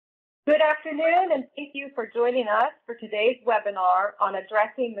Good afternoon, and thank you for joining us for today's webinar on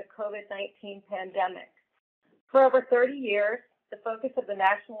addressing the COVID-19 pandemic. For over 30 years, the focus of the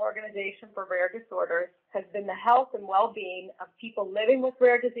National Organization for Rare Disorders has been the health and well-being of people living with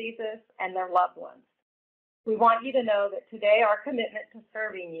rare diseases and their loved ones. We want you to know that today our commitment to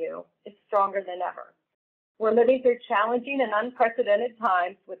serving you is stronger than ever. We're living through challenging and unprecedented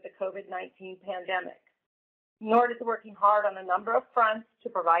times with the COVID-19 pandemic. NORD is working hard on a number of fronts to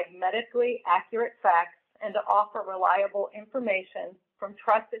provide medically accurate facts and to offer reliable information from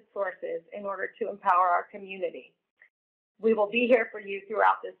trusted sources in order to empower our community. We will be here for you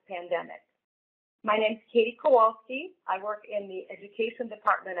throughout this pandemic. My name is Katie Kowalski. I work in the Education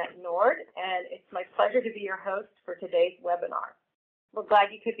Department at NORD, and it's my pleasure to be your host for today's webinar. We're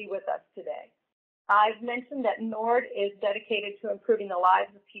glad you could be with us today. I've mentioned that NORD is dedicated to improving the lives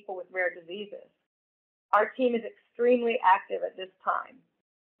of people with rare diseases. Our team is extremely active at this time.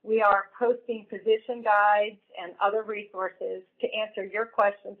 We are posting physician guides and other resources to answer your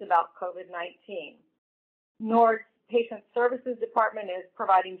questions about COVID-19. NORD's Patient Services Department is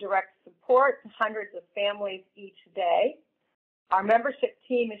providing direct support to hundreds of families each day. Our membership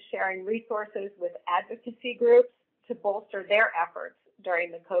team is sharing resources with advocacy groups to bolster their efforts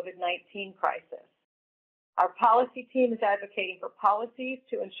during the COVID-19 crisis. Our policy team is advocating for policies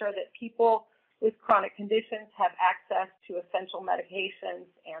to ensure that people with chronic conditions have access to essential medications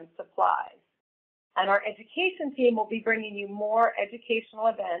and supplies. And our education team will be bringing you more educational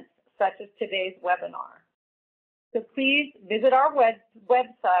events such as today's webinar. So please visit our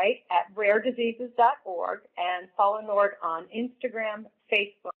website at rarediseases.org and follow NORD on Instagram,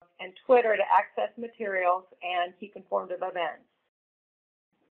 Facebook, and Twitter to access materials and keep informed of events.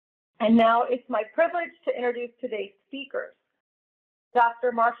 And now it's my privilege to introduce today's speakers.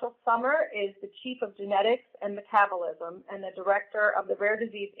 Dr. Marshall Summar is the Chief of Genetics and Metabolism and the Director of the Rare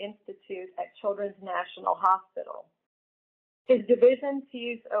Disease Institute at Children's National Hospital. His division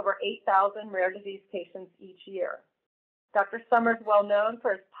sees over 8,000 rare disease patients each year. Dr. Summar is well known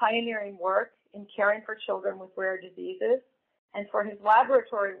for his pioneering work in caring for children with rare diseases and for his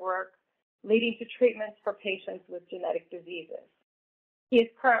laboratory work leading to treatments for patients with genetic diseases. He is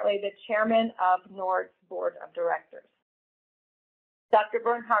currently the Chairman of NORD's Board of Directors. Dr.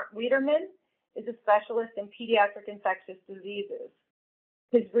 Bernhard Wiederman is a specialist in pediatric infectious diseases.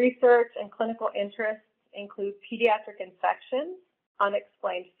 His research and clinical interests include pediatric infections,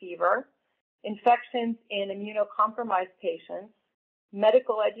 unexplained fever, infections in immunocompromised patients,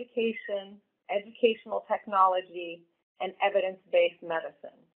 medical education, educational technology, and evidence-based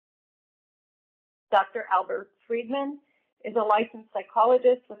medicine. Dr. Freedman is a licensed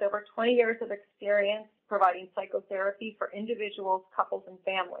psychologist with over 20 years of experience providing psychotherapy for individuals, couples, and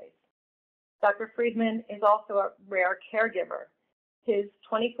families. Dr. Freedman is also a rare caregiver. His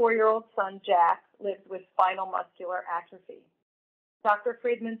 24-year-old son, Jack, lives with spinal muscular atrophy. Dr.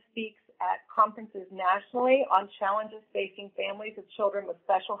 Freedman speaks at conferences nationally on challenges facing families of children with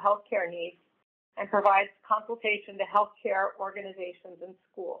special health care needs and provides consultation to healthcare organizations and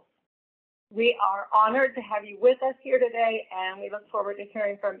schools. We are honored to have you with us here today, and we look forward to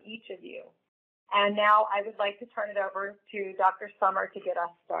hearing from each of you. And now I would like to turn it over to Dr. Summar to get us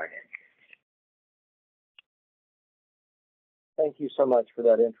started. Thank you so much for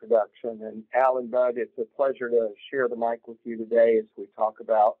that introduction. And Al and Bud, it's a pleasure to share the mic with you today as we talk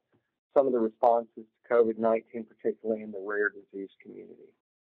about some of the responses to COVID-19, particularly in the rare disease community.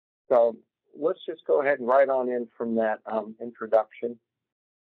 So let's just go ahead and right on in from that introduction.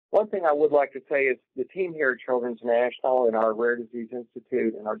 One thing I would like to say is the team here at Children's National and our Rare Disease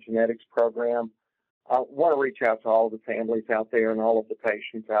Institute and our genetics program want to reach out to all the families out there and all of the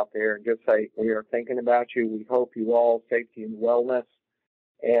patients out there and just say we are thinking about you. We hope you all safety and wellness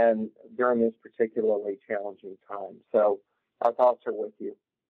and during this particularly challenging time. So our thoughts are with you.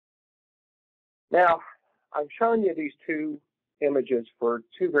 Now, I'm showing you these two images for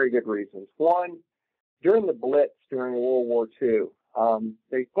two very good reasons. One, during the Blitz during World War II,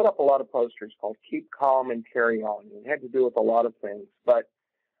 they put up a lot of posters called Keep Calm and Carry On. It had to do with a lot of things, but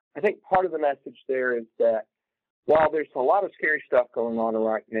I think part of the message there is that while there's a lot of scary stuff going on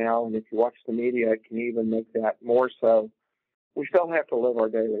right now, and if you watch the media, it can even make that more so, we still have to live our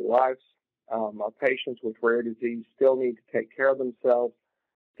daily lives. Our patients with rare disease still need to take care of themselves,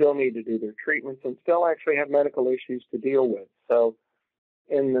 still need to do their treatments, and still actually have medical issues to deal with. So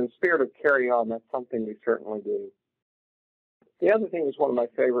in the spirit of carry on, that's something we certainly do. The other thing is one of my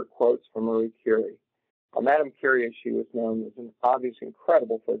favorite quotes from Marie Curie. Madame Curie, as she was known, was an obvious,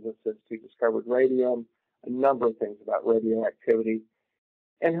 incredible physicist who discovered radium, a number of things about radioactivity.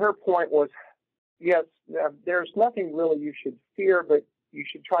 And her point was, yes, there's nothing really you should fear, but you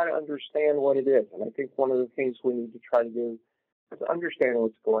should try to understand what it is. And I think one of the things we need to try to do is understand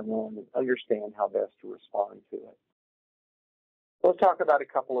what's going on and understand how best to respond to it. Let's talk about a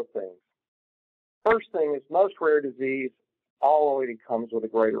couple of things. First thing is most rare disease already comes with a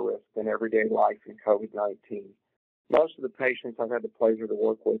greater risk than everyday life in COVID-19. Most of the patients I've had the pleasure to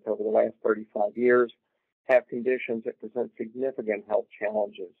work with over the last 35 years have conditions that present significant health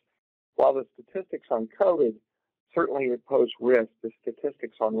challenges. While the statistics on COVID certainly pose risk, the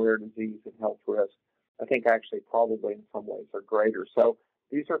statistics on rare disease and health risk, I think actually probably in some ways are greater. So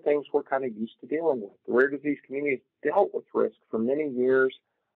these are things we're kind of used to dealing with. The rare disease community has dealt with risk for many years.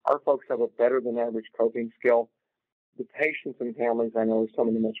 Our folks have a better than average coping skill. The patients and families I know are some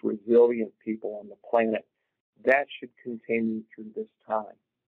of the most resilient people on the planet. That should continue through this time.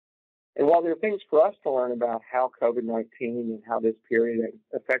 And while there are things for us to learn about how COVID-19 and how this period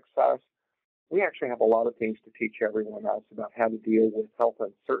affects us, we actually have a lot of things to teach everyone else about how to deal with health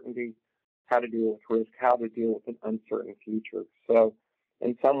uncertainty, how to deal with risk, how to deal with an uncertain future. So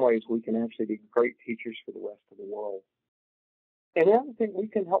in some ways, we can actually be great teachers for the rest of the world. And the other thing, we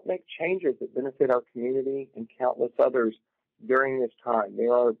can help make changes that benefit our community and countless others during this time.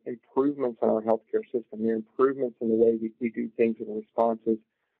 There are improvements in our healthcare system. There are improvements in the way we do things and responses.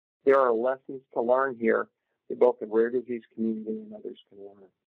 There are lessons to learn here that both the rare disease community and others can learn.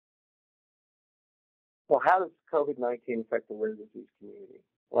 Well, how does COVID-19 affect the rare disease community?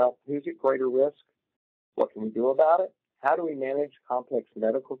 Well, who's at greater risk? What can we do about it? How do we manage complex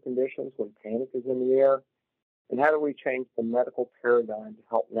medical conditions when panic is in the air? And how do we change the medical paradigm to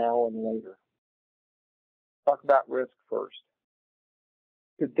help now and later? Talk about risk first.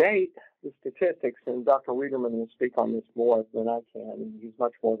 To date, the statistics, and Dr. Wiederman will speak on this more than I can, and he's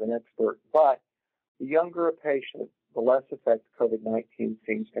much more of an expert, but the younger a patient, the less effect COVID-19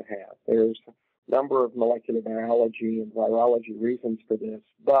 seems to have. There's a number of molecular biology and virology reasons for this,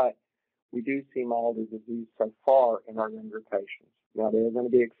 but we do see milder disease so far in our younger patients. Now, there are going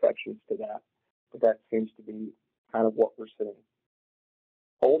to be exceptions to that, but that seems to be kind of what we're seeing.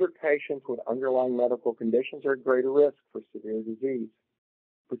 Older patients with underlying medical conditions are at greater risk for severe disease,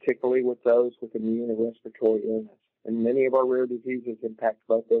 particularly with those with immune and respiratory illness. And many of our rare diseases impact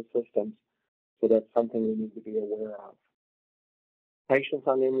both those systems, so that's something we need to be aware of. Patients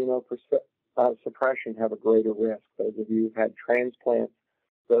on immunosuppression have a greater risk. Those of you who've had transplants,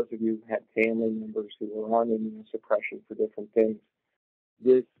 those of you who've had family members who are on immunosuppression for different things,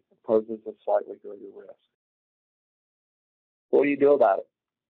 this poses a slightly greater risk. What do you do about it?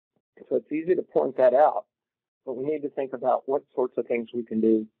 So it's easy to point that out, but we need to think about what sorts of things we can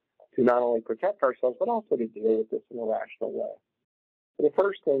do to not only protect ourselves, but also to deal with this in a rational way. So the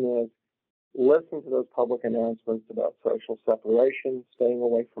first thing is listen to those public announcements about social separation, staying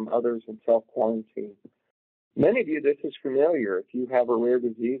away from others, and self-quarantine. Many of you, this is familiar. If you have a rare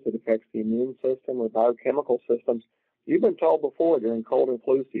disease that affects the immune system or biochemical systems, you've been told before during cold and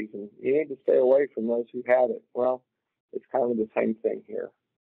flu season, you need to stay away from those who have it. Well, it's kind of the same thing here.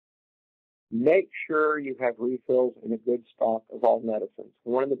 Make sure you have refills and a good stock of all medicines.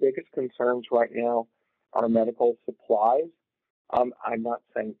 One of the biggest concerns right now are medical supplies. I'm not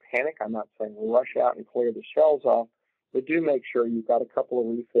saying panic. I'm not saying rush out and clear the shelves off, but do make sure you've got a couple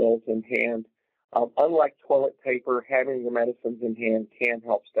of refills in hand. Unlike toilet paper, having the medicines in hand can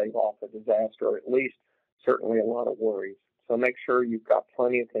help stave off a disaster, or at least certainly a lot of worries. So make sure you've got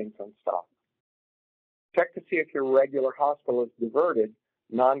plenty of things in stock. Check to see if your regular hospital is diverted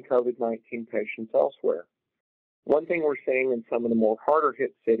non-COVID-19 patients elsewhere. One thing we're seeing in some of the more harder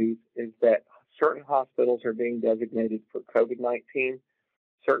hit cities is that certain hospitals are being designated for COVID-19,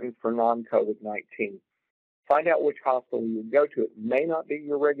 certain for non-COVID-19. Find out which hospital you would go to. It may not be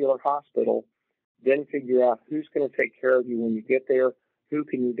your regular hospital. Then figure out who's going to take care of you when you get there, who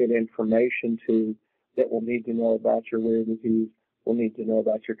can you get information to that will need to know about your rare disease, will need to know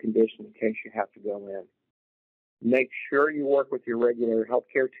about your condition in case you have to go in. Make sure you work with your regular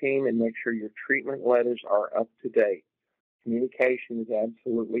healthcare team and make sure your treatment letters are up to date. Communication is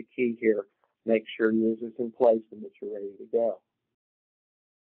absolutely key here. Make sure yours is in place and that you're ready to go.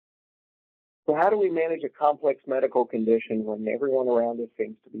 So how do we manage a complex medical condition when everyone around us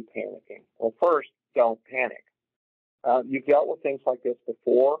seems to be panicking? Well, first, don't panic. You've dealt with things like this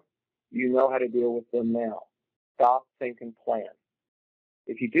before. You know how to deal with them now. Stop, think, and plan.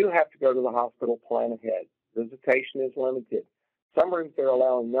 If you do have to go to the hospital, plan ahead. Visitation is limited. Some rooms they're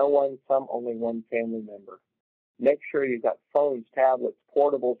allowing no one, some only one family member. Make sure you've got phones, tablets,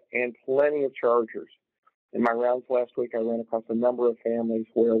 portables, and plenty of chargers. In my rounds last week, I ran across a number of families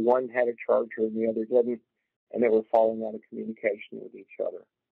where one had a charger and the other didn't, and they were falling out of communication with each other.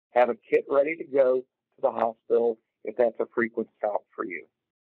 Have a kit ready to go to the hospital if that's a frequent stop for you.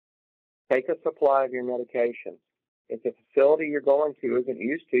 Take a supply of your medications. If the facility you're going to isn't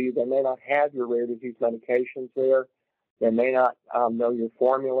used to you, they may not have your rare disease medications there. They may not know your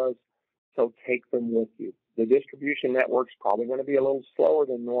formulas, so take them with you. The distribution network's probably going to be a little slower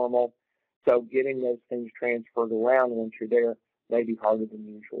than normal, so getting those things transferred around once you're there may be harder than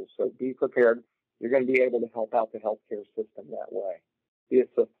usual. So be prepared. You're going to be able to help out the healthcare system that way. Be as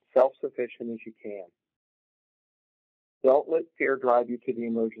self-sufficient as you can. Don't let fear drive you to the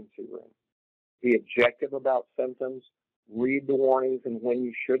emergency room. Be objective about symptoms. Read the warnings and when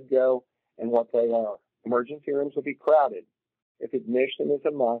you should go and what they are. Emergency rooms will be crowded. If admission is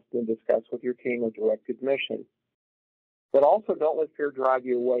a must, then discuss with your team a direct admission. But also don't let fear drive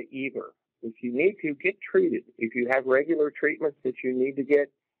you away either. If you need to, get treated. If you have regular treatments that you need to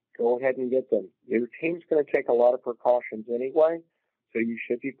get, go ahead and get them. Your team's going to take a lot of precautions anyway, so you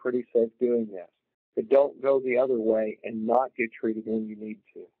should be pretty safe doing this. But don't go the other way and not get treated when you need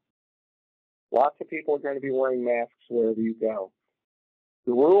to. Lots of people are going to be wearing masks wherever you go.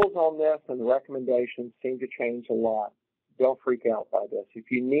 The rules on this and the recommendations seem to change a lot. Don't freak out by this. If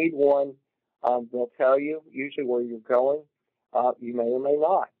you need one, they'll tell you usually where you're going. You may or may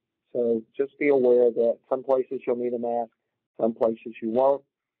not. So just be aware that some places you'll need a mask, some places you won't.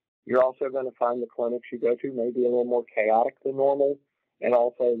 You're also going to find the clinics you go to may be a little more chaotic than normal, and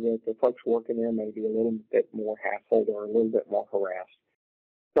also that the folks working there may be a little bit more hassled or a little bit more harassed.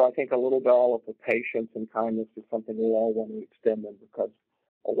 So I think a little dollop of patience and kindness is something we all want to extend them, because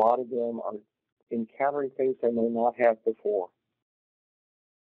a lot of them are encountering things they may not have before.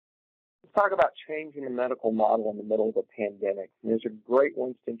 Let's talk about changing the medical model in the middle of a pandemic. And there's a great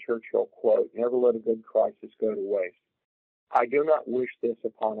Winston Churchill quote, "Never let a good crisis go to waste." I do not wish this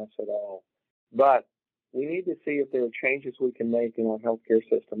upon us at all, but we need to see if there are changes we can make in our healthcare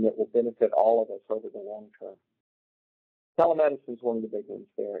system that will benefit all of us over the long term. Telemedicine is one of the big ones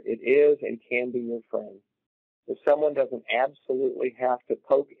there. It is and can be your friend. If someone doesn't absolutely have to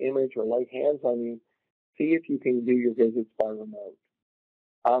poke, image, or lay hands on you, see if you can do your visits by remote.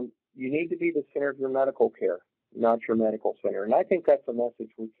 You need to be the center of your medical care, not your medical center. And I think that's a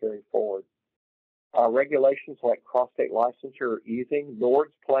message we carry forward. Regulations like cross-state licensure are easing.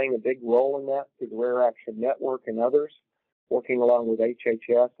 NORD's playing a big role in that through the Rare Action Network and others, working along with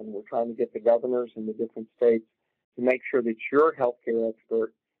HHS, and we're trying to get the governors in the different states to make sure that your healthcare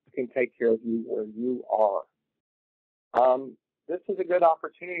expert can take care of you where you are. This is a good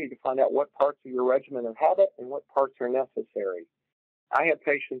opportunity to find out what parts of your regimen are habit and what parts are necessary. I have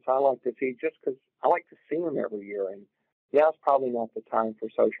patients I like to see just because I like to see them every year, and now's probably not the time for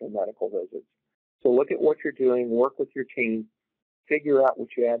social and medical visits. So look at what you're doing, work with your team, figure out what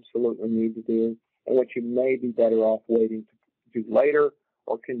you absolutely need to do, and what you may be better off waiting to do later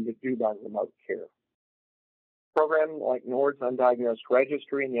or can do by remote care. Programs like NORD's Undiagnosed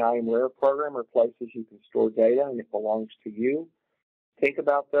Registry and the I Am Rare program are places you can store data and it belongs to you. Think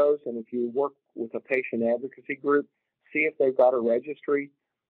about those, and if you work with a patient advocacy group, see if they've got a registry.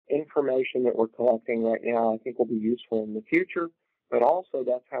 Information that we're collecting right now I think will be useful in the future, but also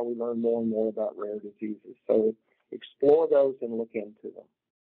that's how we learn more and more about rare diseases. So explore those and look into them.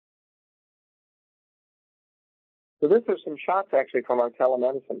 So this are some shots actually from our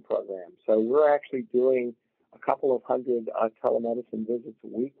telemedicine program. So we're actually doing a couple of hundred telemedicine visits a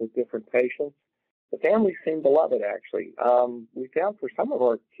week with different patients. The families seem to love it, actually. We found for some of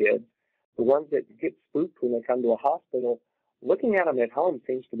our kids, the ones that get spooked when they come to a hospital, looking at them at home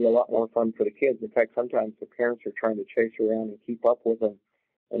seems to be a lot more fun for the kids. In fact, sometimes the parents are trying to chase around and keep up with them,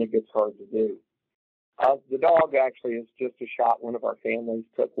 and it gets hard to do. The dog actually is just a shot one of our families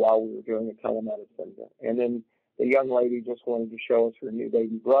took while we were doing a telemedicine. And then the young lady just wanted to show us her new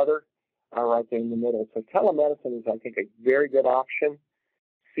baby brother right there in the middle. So telemedicine is, I think, a very good option.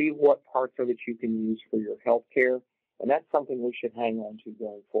 See what parts of it you can use for your health care, and that's something we should hang on to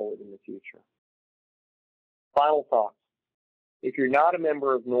going forward in the future. Final thoughts. If you're not a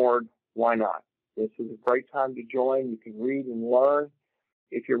member of NORD, why not? This is a great time to join. You can read and learn.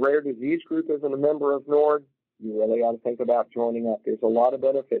 If your rare disease group isn't a member of NORD, you really ought to think about joining up. There's a lot of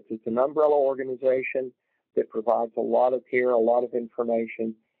benefits. It's an umbrella organization that provides a lot of care, a lot of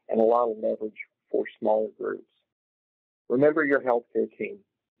information, and a lot of leverage for smaller groups. Remember your healthcare team.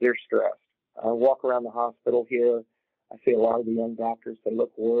 They're stressed. I walk around the hospital here. I see a lot of the young doctors. They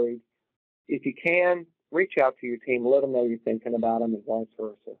look worried. If you can, reach out to your team. Let them know you're thinking about them and vice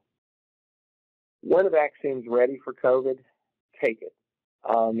versa. When a vaccine's ready for COVID, take it.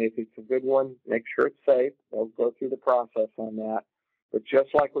 If it's a good one, make sure it's safe. They'll go through the process on that. But just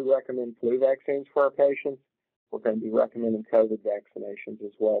like we recommend flu vaccines for our patients, we're going to be recommending COVID vaccinations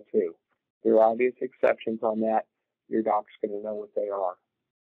as well, too. There are obvious exceptions on that, your doc's going to know what they are.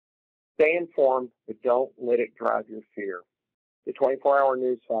 Stay informed, but don't let it drive your fear. The 24-hour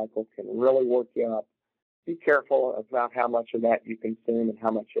news cycle can really work you up. Be careful about how much of that you consume and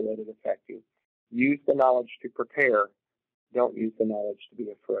how much you let it affect you. Use the knowledge to prepare. Don't use the knowledge to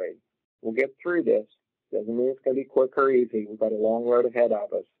be afraid. We'll get through this. Doesn't mean it's going to be quick or easy. We've got a long road ahead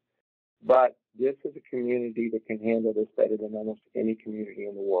of us. But this is a community that can handle this better than almost any community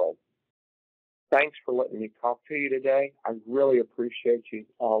in the world. Thanks for letting me talk to you today. I really appreciate you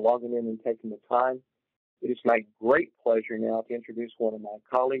logging in and taking the time. It is my great pleasure now to introduce one of my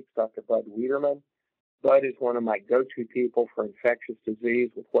colleagues, Dr. Bud Wiederman. Bud is one of my go-to people for infectious disease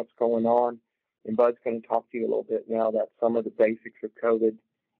with what's going on. And Bud's going to talk to you a little bit now about some of the basics of COVID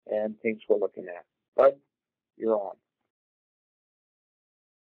and things we're looking at. Bud, you're on.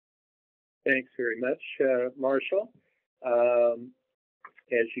 Thanks very much, Marshall.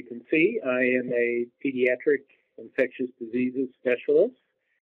 As you can see, I am a pediatric infectious diseases specialist.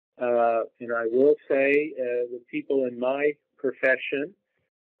 And I will say the people in my profession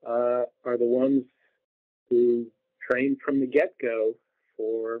are the ones who trained from the get-go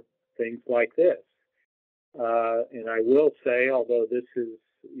for things like this. And I will say, although this is,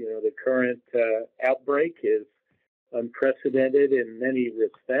 the current outbreak is unprecedented in many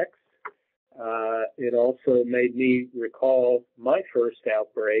respects, it also made me recall my first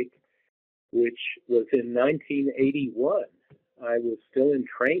outbreak, which was in 1981. I was still in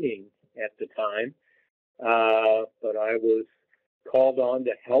training at the time, but I was called on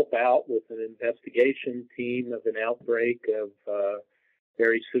to help out with an investigation team of an outbreak of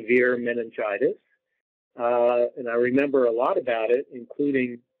very severe meningitis. And I remember a lot about it,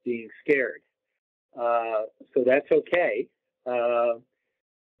 including being scared. So that's okay.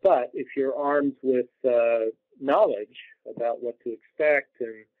 But if you're armed with knowledge about what to expect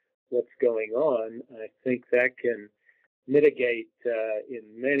and what's going on, I think that can mitigate in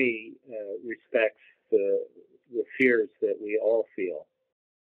many respects the fears that we all feel.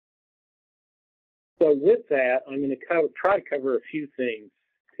 So with that, I'm going to try to cover a few things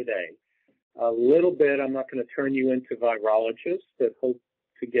today. A little bit, I'm not going to turn you into virologists, but hope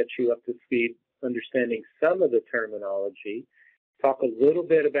to get you up to speed understanding some of the terminology. Talk a little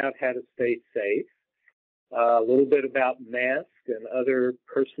bit about how to stay safe, a little bit about masks and other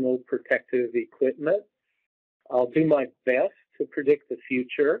personal protective equipment. I'll do my best to predict the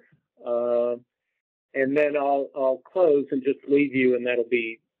future, and then I'll close and just leave you, and that'll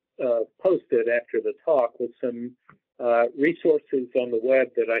be posted after the talk with some resources on the web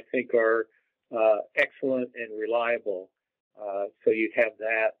that I think are excellent and reliable, so you have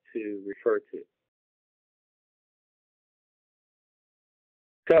that to refer to.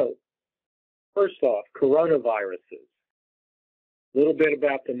 So, first off, coronaviruses. A little bit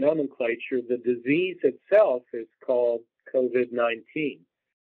about the nomenclature. The disease itself is called COVID-19.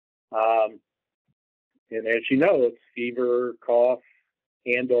 And as you know, it's fever, cough,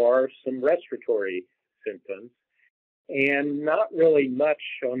 and/or some respiratory symptoms, and not really much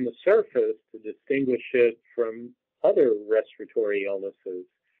on the surface to distinguish it from other respiratory illnesses.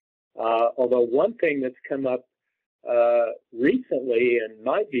 Although one thing that's come up recently and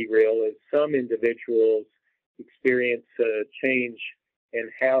might be real is some individuals experience a change in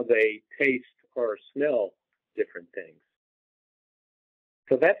how they taste or smell different things.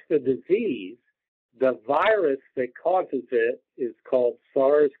 So that's the disease. The virus that causes it is called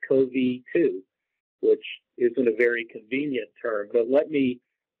SARS-CoV-2, which isn't a very convenient term, but let me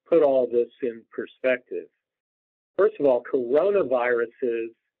put all this in perspective. First of all,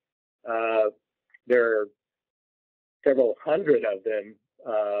 coronaviruses, there are several hundred of them,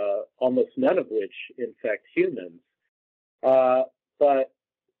 almost none of which infect humans. But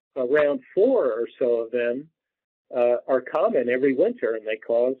around 4 or so of them are common every winter, and they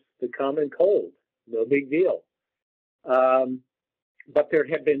cause the common cold. No big deal. But there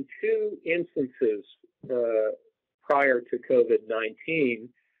have been 2 instances prior to COVID-19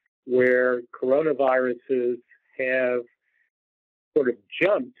 where coronaviruses have sort of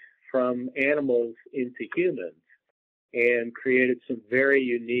jumped from animals into humans and created some very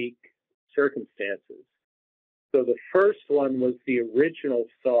unique circumstances. So the first one was the original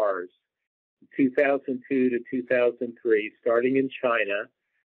SARS, 2002 to 2003, starting in China.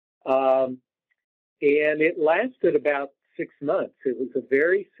 And it lasted about 6 months. It was a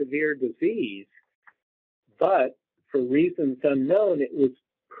very severe disease, but for reasons unknown, it was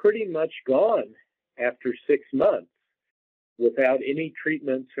pretty much gone after 6 months without any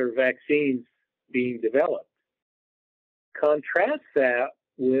treatments or vaccines being developed. Contrast that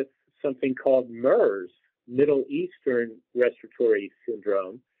with something called MERS, Middle Eastern Respiratory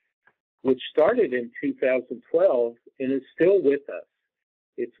Syndrome, which started in 2012 and is still with us.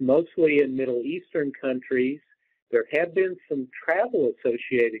 It's mostly in Middle Eastern countries. There have been some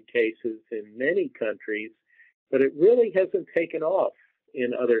travel-associated cases in many countries, but it really hasn't taken off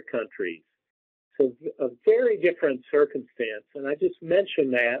in other countries. So a very different circumstance. And I just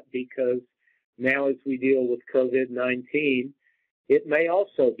mention that because now as we deal with COVID-19, it may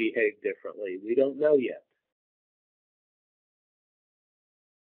also behave differently. We don't know yet.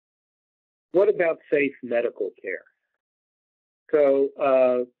 What about safe medical care?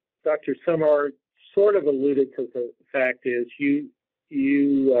 So Dr. Summar sort of alluded to the fact is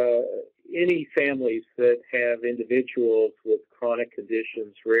any families that have individuals with chronic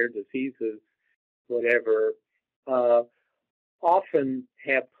conditions, rare diseases, whatever, often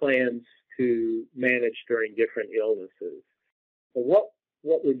have plans to manage during different illnesses. But what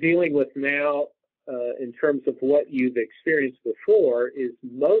we're dealing with now in terms of what you've experienced before is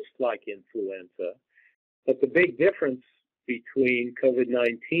most like influenza, but the big difference between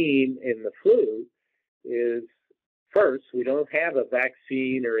COVID-19 and the flu is, first, we don't have a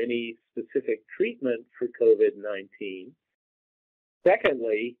vaccine or any specific treatment for COVID-19.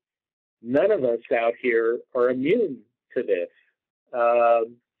 Secondly, none of us out here are immune to this, so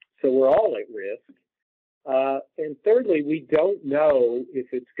we're all at risk. And thirdly, we don't know if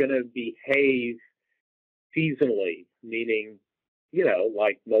it's going to behave seasonally, meaning,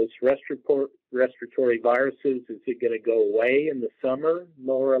 like most respiratory viruses, is it going to go away in the summer,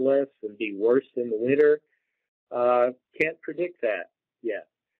 more or less, and be worse in the winter? Can't predict that yet.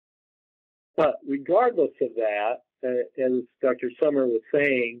 But regardless of that, as Dr. Summar was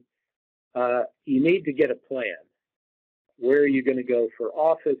saying, you need to get a plan. Where are you going to go for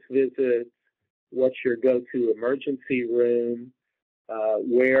office visits? What's your go-to emergency room?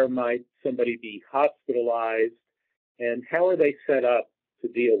 Where might somebody be hospitalized? And how are they set up to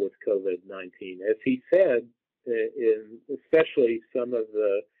deal with COVID-19? As he said, in especially some of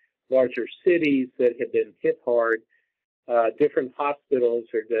the larger cities that have been hit hard, different hospitals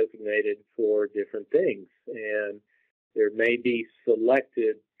are designated for different things, and there may be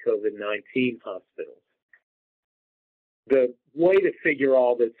selected COVID-19 hospitals. The way to figure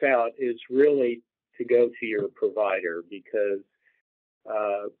all this out is really to go to your provider, because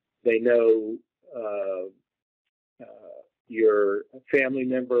they know your family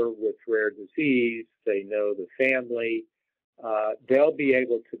member with rare disease, they know the family. They'll be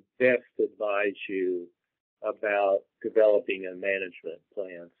able to best advise you about developing a management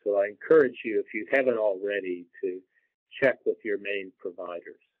plan. So I encourage you, if you haven't already, to check with your main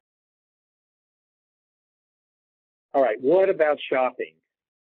providers. All right, what about shopping?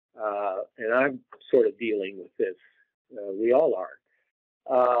 And I'm sort of dealing with this. We all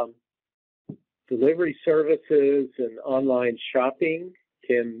are. Delivery services and online shopping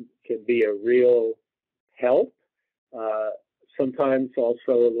can be a real help. Sometimes also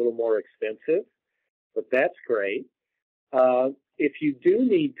a little more expensive, but that's great. If you do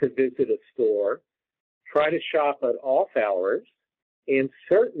need to visit a store, try to shop at off hours, and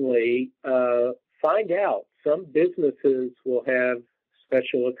certainly find out. Some businesses will have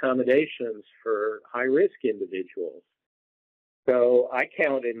special accommodations for high-risk individuals. So I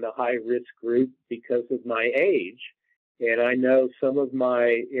count in the high-risk group because of my age, and I know some of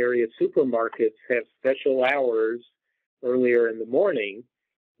my area supermarkets have special hours earlier in the morning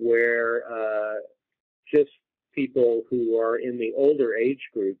where just people who are in the older age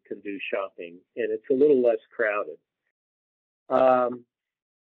group can do shopping, and it's a little less crowded.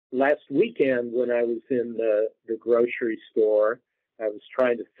 Last weekend when I was in the grocery store, I was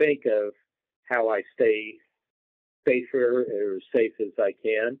trying to think of how I stay safer or as safe as I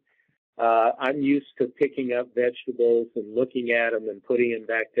can. I'm used to picking up vegetables and looking at them and putting them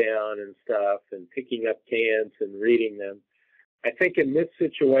back down and stuff, and picking up cans and reading them. I think in this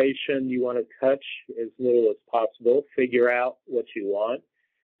situation, you want to touch as little as possible, figure out what you want,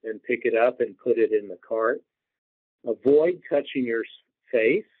 and pick it up and put it in the cart. Avoid touching your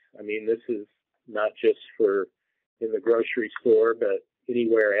face. I mean, this is not just for in the grocery store, but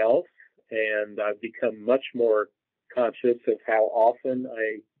anywhere else. And I've become much more conscious of how often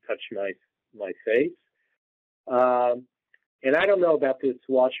I touch my face. And I don't know about this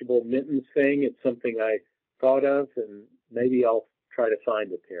washable mittens thing. It's something I thought of, and maybe I'll try to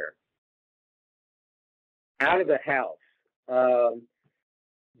find a pair. Out of the house.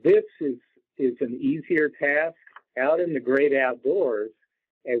 This is an easier task. Out in the great outdoors,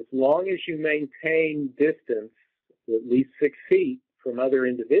 as long as you maintain distance, at least 6 feet from other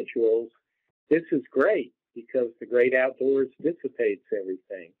individuals, this is great because the great outdoors dissipates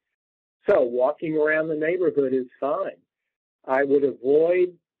everything. So walking around the neighborhood is fine. I would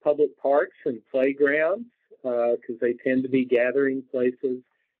avoid public parks and playgrounds because they tend to be gathering places.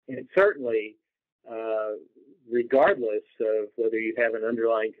 And certainly, regardless of whether you have an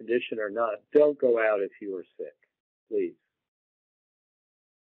underlying condition or not, don't go out if you are sick, please.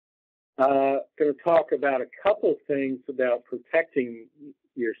 Going to talk about a couple things about protecting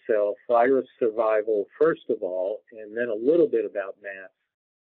yourself, virus survival first of all, and then a little bit about masks.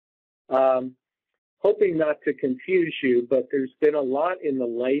 Hoping not to confuse you, but there's been a lot in the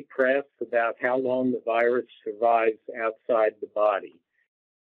lay press about how long the virus survives outside the body.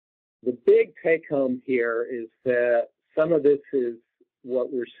 The big take-home here is that some of this is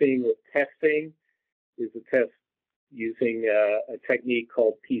what we're seeing with testing, is a test using a technique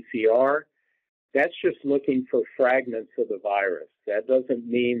called PCR. That's just looking for fragments of the virus. That doesn't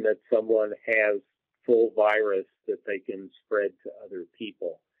mean that someone has full virus that they can spread to other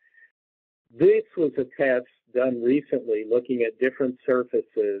people. This was a test done recently looking at different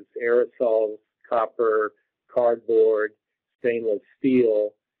surfaces, aerosols, copper, cardboard, stainless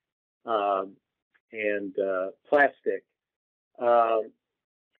steel, and plastic,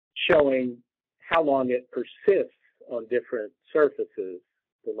 showing how long it persists on different surfaces,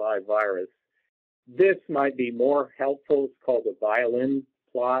 the live virus. This might be more helpful. It's called a violin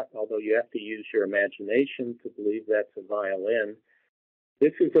plot, although you have to use your imagination to believe that's a violin.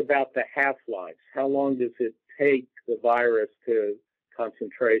 This is about the half-life. How long does it take the virus to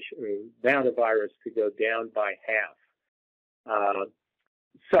concentration, amount of virus to go down by half?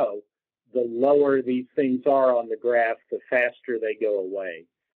 So the lower these things are on the graph, the faster they go away.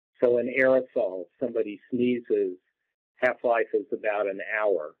 So an aerosol, somebody sneezes, half-life is about an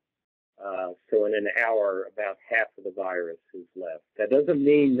hour. So in an hour, about half of the virus is left. That doesn't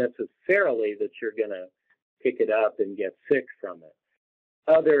mean necessarily that you're going to pick it up and get sick from it.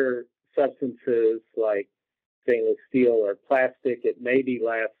 Other substances like stainless steel or plastic, it maybe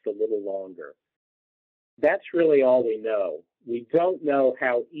lasts a little longer. That's really all we know. We don't know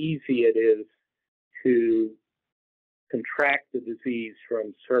how easy it is to contract the disease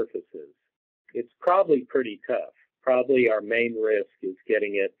from surfaces. It's probably pretty tough. Probably our main risk is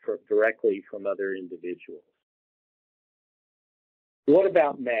getting it directly from other individuals. What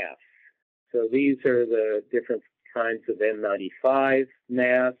about masks? So these are the different kinds of N95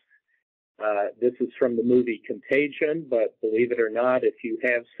 masks. This is from the movie Contagion, but believe it or not, if you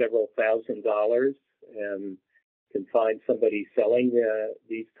have several $1,000s and can find somebody selling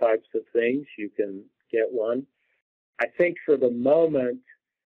these types of things, you can get one. I think for the moment,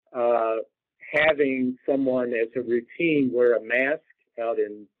 having someone as a routine wear a mask out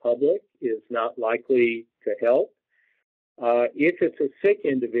in public is not likely to help. If it's a sick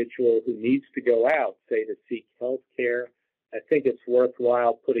individual who needs to go out, say to seek health care, I think it's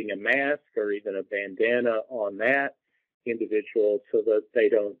worthwhile putting a mask or even a bandana on that individual so that they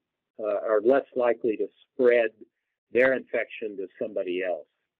don't are less likely to spread their infection to somebody else.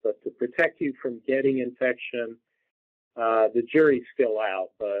 But to protect you from getting infection, the jury's still out,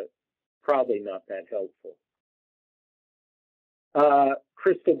 but probably not that helpful.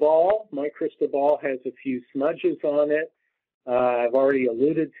 Crystal ball. My crystal ball has a few smudges on it. I've already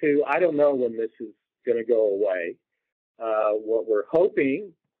alluded to, I don't know when this is going to go away. What we're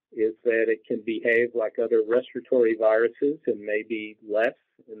hoping is that it can behave like other respiratory viruses and maybe less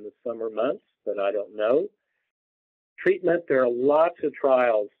in the summer months, but I don't know. Treatment, there are lots of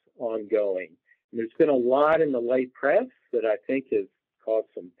trials ongoing. And there's been a lot in the late press that I think has caused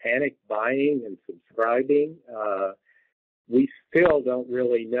some panic buying and subscribing. We still don't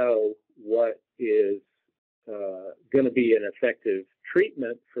really know what is going to be an effective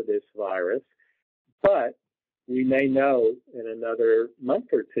treatment for this virus, but we may know in another month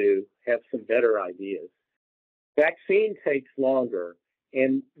or two, have some better ideas. Vaccine takes longer,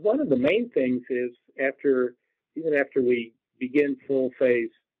 and one of the main things is even after we begin full phase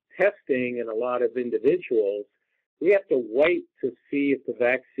testing in a lot of individuals, we have to wait to see if the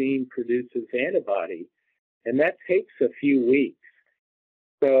vaccine produces antibody, and that takes a few weeks.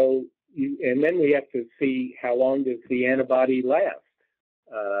 So, and then we have to see how long does the antibody last.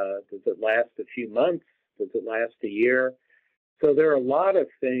 Does it last a few months? Does it last a year? So there are a lot of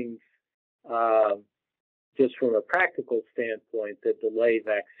things, just from a practical standpoint, that delay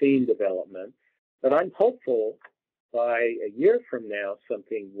vaccine development. But I'm hopeful by a year from now,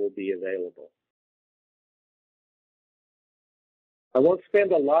 something will be available. I won't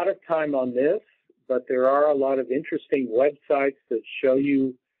spend a lot of time on this, but there are a lot of interesting websites that show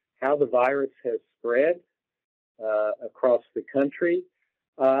you how the virus has spread across the country.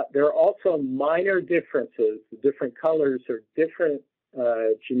 There are also minor differences. The different colors are different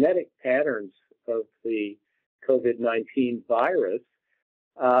genetic patterns of the COVID-19 virus.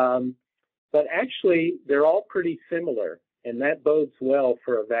 But actually, they're all pretty similar, and that bodes well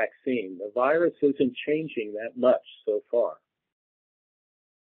for a vaccine. The virus isn't changing that much so far.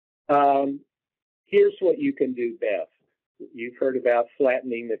 Here's what you can do best. You've heard about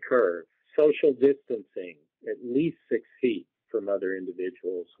flattening the curve, social distancing, at least 6 feet from other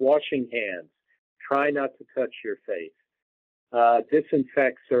individuals, washing hands, try not to touch your face,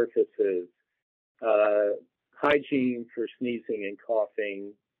 disinfect surfaces, hygiene for sneezing and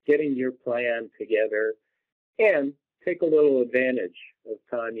coughing, getting your plan together, and take a little advantage of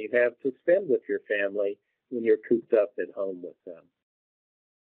time you have to spend with your family when you're cooped up at home with them.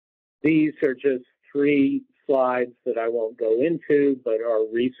 These are just 3 slides that I won't go into, but are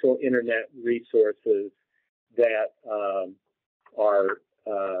internet resources that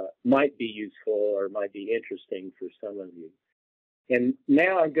might be useful or might be interesting for some of you. And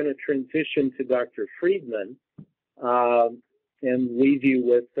now I'm going to transition to Dr. Freedman and leave you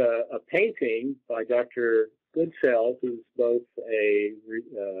with a painting by Dr. Goodsell, who's both a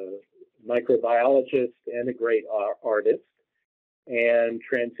microbiologist and a great artist, and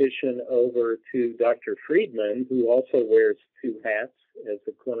transition over to Dr. Freedman, who also wears 2 hats as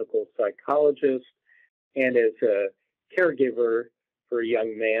a clinical psychologist and as a caregiver for a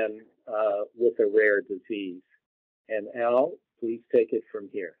young man with a rare disease. And Al, please take it from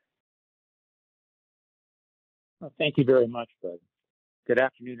here. Well, thank you very much, Bud. Good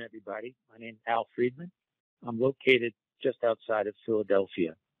afternoon, everybody. My name is Al Freedman. I'm located just outside of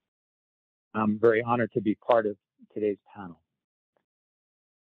Philadelphia. I'm very honored to be part of today's panel.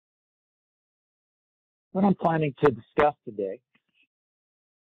 What I'm planning to discuss today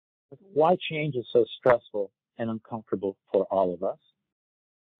is why change is so stressful and uncomfortable for all of us,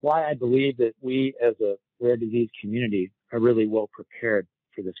 why I believe that we as a rare disease community are really well prepared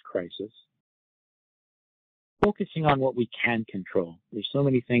for this crisis, focusing on what we can control. There's so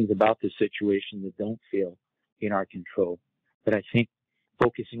many things about this situation that don't feel in our control, but I think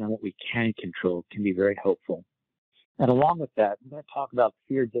focusing on what we can control can be very helpful. And along with that, I'm going to talk about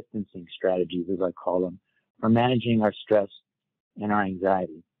fear distancing strategies, as I call them, for managing our stress and our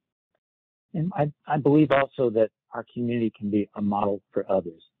anxiety. And I believe also that our community can be a model for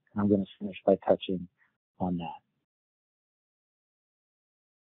others. And I'm going to finish by touching on that.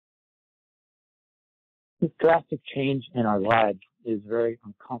 This drastic change in our lives is very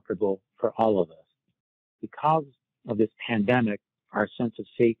uncomfortable for all of us. Because of this pandemic, our sense of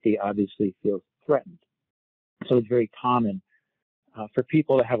safety obviously feels threatened. So it's very common for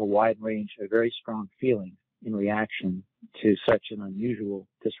people to have a wide range of very strong feelings in reaction to such an unusual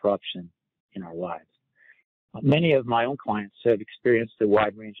disruption in our lives. Many of my own clients have experienced a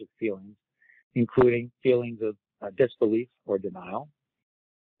wide range of feelings, including feelings of disbelief or denial.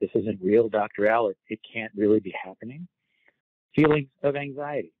 This isn't real, Dr. Al. It can't really be happening. Feelings of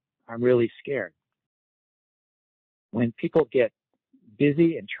anxiety. I'm really scared. When people get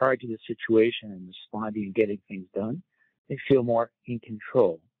busy and charged with the situation and responding and getting things done, they feel more in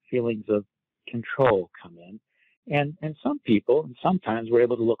control. Feelings of control come in. And some people, and sometimes we're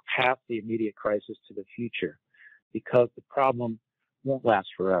able to look past the immediate crisis to the future because the problem won't last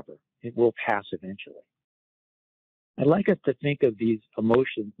forever. It will pass eventually. I'd like us to think of these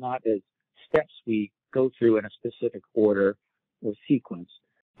emotions not as steps we go through in a specific order or sequence,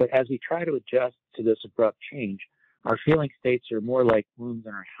 but as we try to adjust to this abrupt change, our feeling states are more like rooms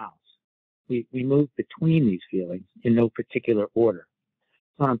in our house. We move between these feelings in no particular order.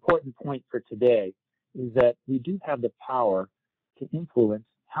 So an important point for today is that we do have the power to influence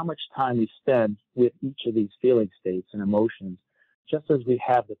how much time we spend with each of these feeling states and emotions, just as we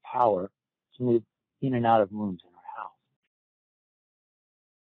have the power to move in and out of rooms in our house.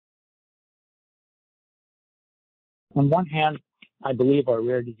 On one hand, I believe our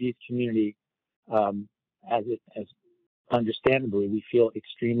rare disease community, as understandably, we feel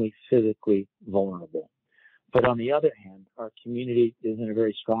extremely physically vulnerable. But on the other hand, our community is in a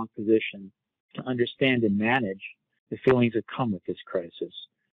very strong position to understand and manage the feelings that come with this crisis.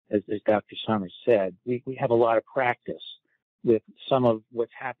 As Dr. Summar said, we have a lot of practice with some of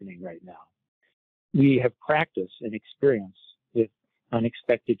what's happening right now. We have practice and experience with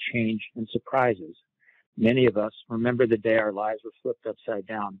unexpected change and surprises. Many of us remember the day our lives were flipped upside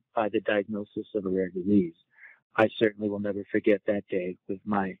down by the diagnosis of a rare disease. I certainly will never forget that day with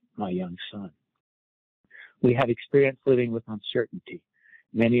my young son. We have experience living with uncertainty.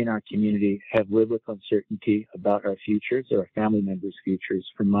 Many in our community have lived with uncertainty about our futures or our family members' futures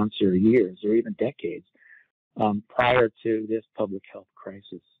for months or years or even decades prior to this public health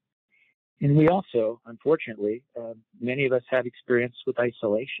crisis. And we also, unfortunately, many of us have experience with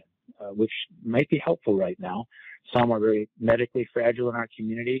isolation, which might be helpful right now Some are very medically fragile in our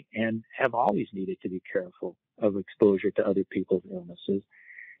community and have always needed to be careful of exposure to other people's illnesses.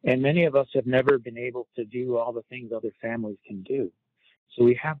 And many of us have never been able to do all the things other families can do. So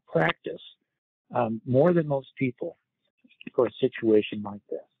we have practice more than most people for a situation like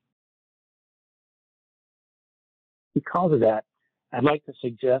this. Because of that, I'd like to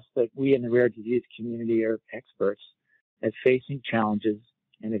suggest that we in the rare disease community are experts at facing challenges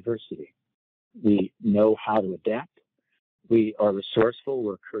and adversity. We know how to adapt. We are resourceful,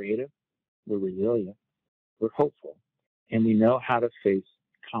 we're creative, we're resilient, we're hopeful, and we know how to face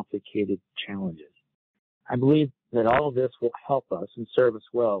complicated challenges. I believe that all of this will help us and serve us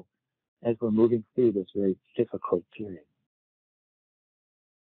well as we're moving through this very difficult period.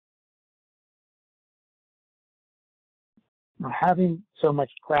 Now, having so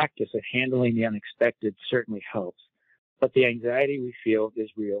much practice at handling the unexpected certainly helps, but the anxiety we feel is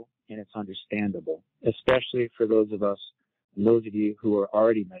real and it's understandable, especially for those of us and those of you who are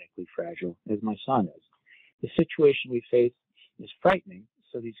already medically fragile, as my son is. The situation we face is frightening,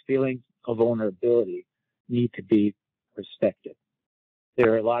 so these feelings of vulnerability need to be respected.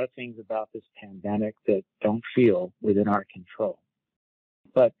 There are a lot of things about this pandemic that don't feel within our control,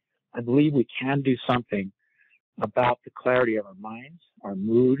 but I believe we can do something about the clarity of our minds, our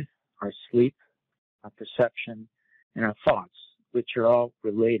mood, our sleep, our perception, and our thoughts, which are all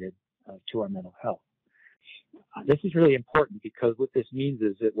related to our mental health. This is really important because what this means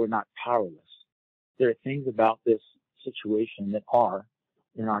is that we're not powerless. There are things about this situation that are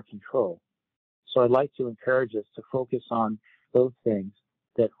in our control. So I'd like to encourage us to focus on those things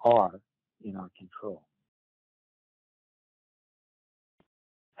that are in our control.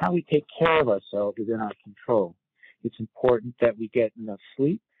 How we take care of ourselves is in our control. It's important that we get enough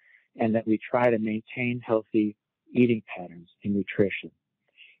sleep and that we try to maintain healthy eating patterns and nutrition.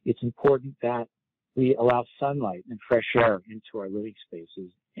 It's important that we allow sunlight and fresh air into our living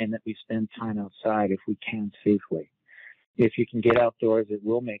spaces and that we spend time outside if we can safely. If you can get outdoors, it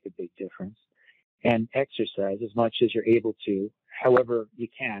will make a big difference. And exercise as much as you're able to, however you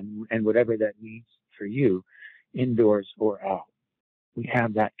can, and whatever that means for you, indoors or out. We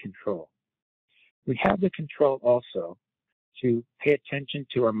have that control. We have the control also to pay attention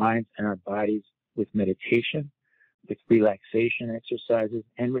to our minds and our bodies with meditation, with relaxation exercises,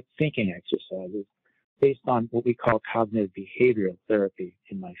 and with thinking exercises based on what we call cognitive behavioral therapy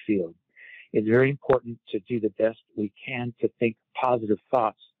in my field. It's very important to do the best we can to think positive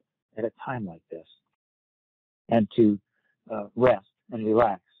thoughts at a time like this and to rest and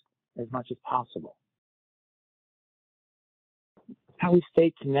relax as much as possible. How we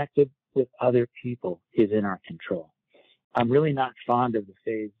stay connected with other people is in our control. I'm really not fond of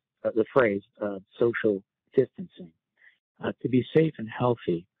the phrase social distancing. To be safe and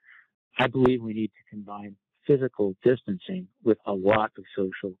healthy, I believe we need to combine physical distancing with a lot of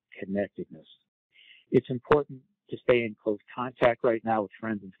social connectedness. It's important to stay in close contact right now with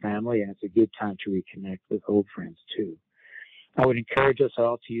friends and family, and it's a good time to reconnect with old friends too. I would encourage us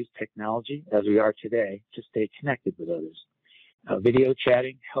all to use technology, as we are today, to stay connected with others. Video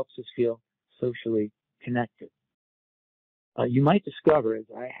chatting helps us feel socially connected. You might discover, as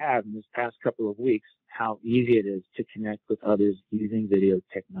I have in this past couple of weeks, how easy it is to connect with others using video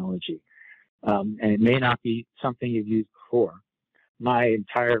technology. And it may not be something you've used before. My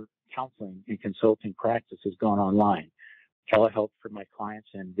entire counseling and consulting practice has gone online. Telehealth for my clients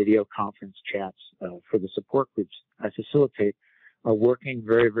and video conference chats for the support groups I facilitate are working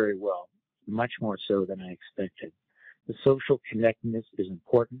very, very well, much more so than I expected. The social connectedness is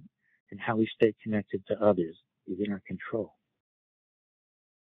important, and how we stay connected to others is in our control.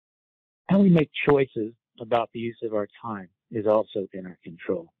 How we make choices about the use of our time is also in our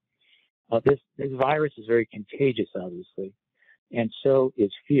control. This virus is very contagious, obviously, and so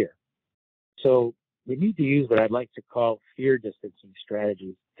is fear. So we need to use what I'd like to call fear distancing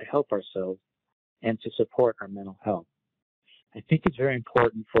strategies to help ourselves and to support our mental health. I think it's very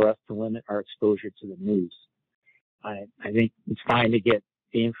important for us to limit our exposure to the news. I think it's fine to get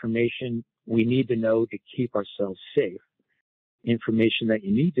the information we need to know to keep ourselves safe. Information that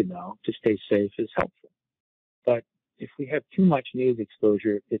you need to know to stay safe is helpful. But if we have too much news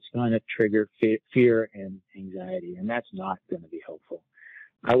exposure, it's going to trigger fear and anxiety, and that's not going to be helpful.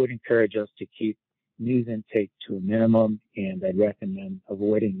 I would encourage us to keep news intake to a minimum, and I'd recommend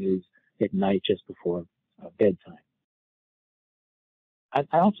avoiding news at night just before bedtime.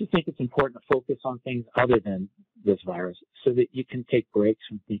 I also think it's important to focus on things other than this virus so that you can take breaks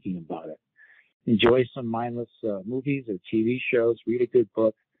from thinking about it. Enjoy some mindless movies or TV shows, read a good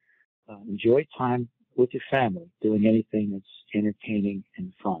book, enjoy time with your family, doing anything that's entertaining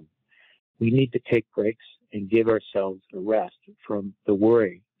and fun. We need to take breaks, and give ourselves a rest from the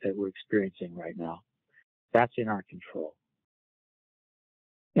worry that we're experiencing right now. That's in our control.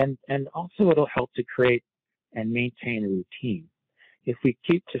 And also it'll help to create and maintain a routine. If we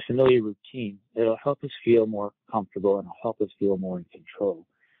keep to familiar routine, it'll help us feel more comfortable and it'll help us feel more in control.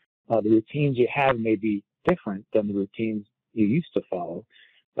 The routines you have may be different than the routines you used to follow,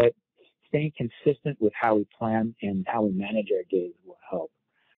 but staying consistent with how we plan and how we manage our days will help.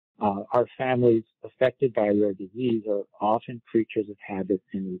 Our families affected by rare disease are often creatures of habit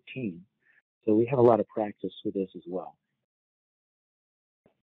and routine, so we have a lot of practice with this as well.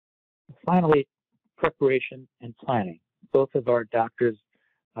 Finally, preparation and planning. Both of our doctors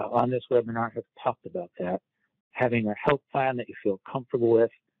on this webinar have talked about that. Having a health plan that you feel comfortable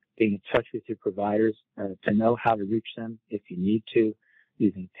with, being in touch with your providers to know how to reach them if you need to,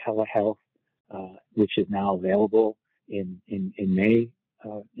 using telehealth, which is now available in many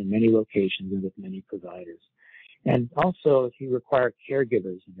locations and with many providers. And also, if you require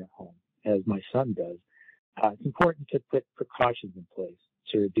caregivers in your home, as my son does, it's important to put precautions in place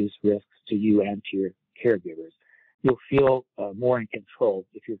to reduce risks to you and to your caregivers. You'll feel more in control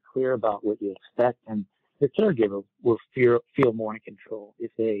if you're clear about what you expect, and the caregiver will feel more in control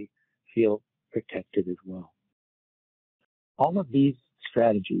if they feel protected as well. All of these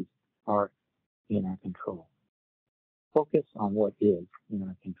strategies are in our control. Focus on what is in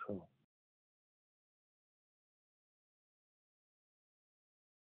our control.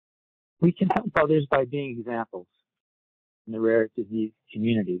 We can help others by being examples in the rare disease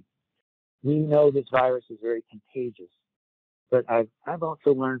community. We know this virus is very contagious, but I've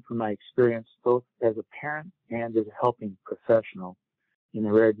also learned from my experience, both as a parent and as a helping professional in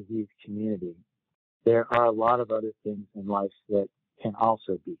the rare disease community, there are a lot of other things in life that can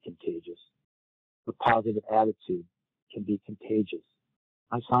also be contagious. A positive attitude can be contagious.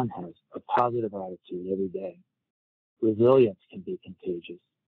 My son has a positive attitude every day. Resilience can be contagious.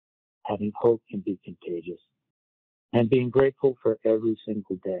 Having hope can be contagious. And being grateful for every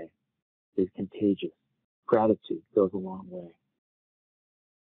single day is contagious. Gratitude goes a long way.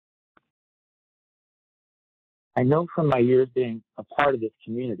 I know from my years being a part of this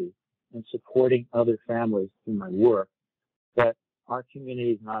community and supporting other families through my work that our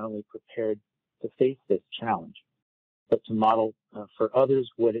community is not only prepared to face this challenge, but to model for others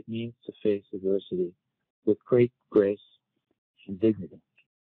what it means to face adversity with great grace and dignity.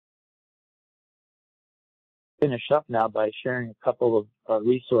 Finish up now by sharing a couple of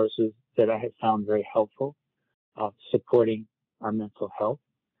resources that I have found very helpful supporting our mental health.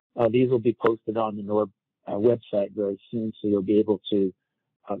 These will be posted on the NORB website very soon, so you'll be able to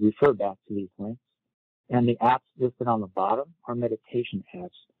refer back to these links. And the apps listed on the bottom are meditation apps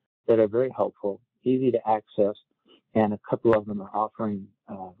that are very helpful, easy to access, and a couple of them are offering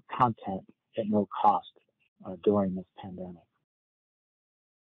content at no cost during this pandemic.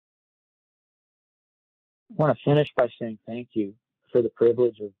 I want to finish by saying thank you for the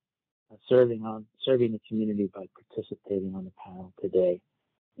privilege of serving the community by participating on the panel today.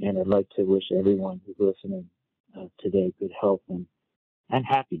 And I'd like to wish everyone who's listening today good health and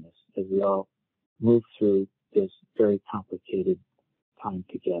happiness as we all move through this very complicated time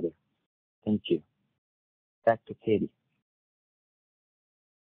together. Thank you. Back to Katie.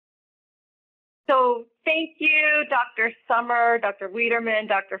 So thank you, Dr. Summar, Dr. Wiederman,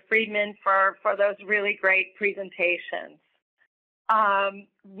 Dr. Freedman, for those really great presentations.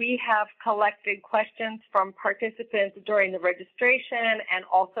 We have collected questions from participants during the registration and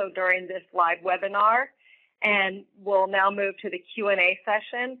also during this live webinar, and we'll now move to the Q&A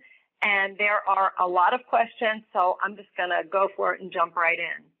session. And there are a lot of questions, so I'm just going to go for it and jump right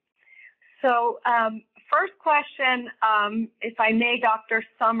in. So first question, if I may, Dr.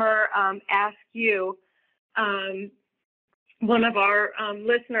 Summar, ask you, one of our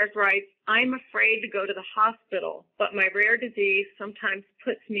listeners writes, I'm afraid to go to the hospital, but my rare disease sometimes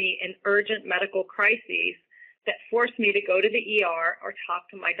puts me in urgent medical crises that force me to go to the ER or talk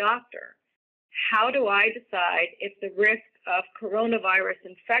to my doctor. How do I decide if the risk of coronavirus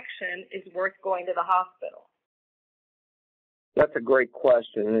infection is worth going to the hospital? That's a great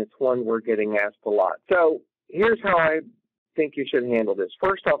question, and it's one we're getting asked a lot. So here's how I think you should handle this.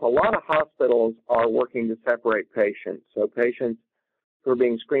 First off, a lot of hospitals are working to separate patients. So patients who are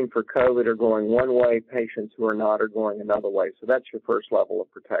being screened for COVID are going one way, patients who are not are going another way. So that's your first level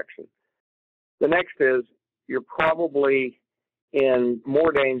of protection. The next is you're probably in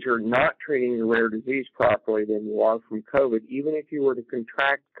more danger not treating your rare disease properly than you are from COVID, even if you were to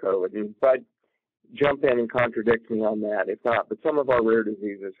contract COVID. And Bud, jump in and contradict me on that if not, but some of our rare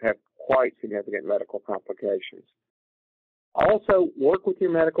diseases have quite significant medical complications. Also, work with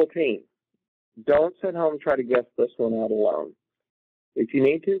your medical team. don't sit home and try to guess this one out alone. If you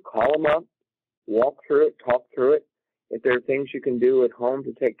need to, call them up, walk through it, talk through it. If there are things you can do at home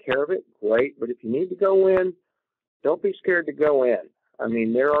to take care of it, great. But if you need to go in, don't be scared to go in. I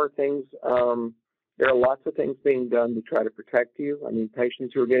mean, there are things, there are lots of things being done to try to protect you. I mean,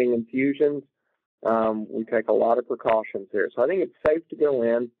 patients who are getting infusions, we take a lot of precautions there. So I think it's safe to go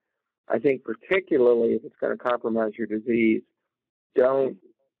in. I think particularly if it's going to compromise your disease, don't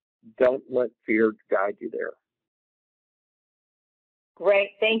let fear guide you there.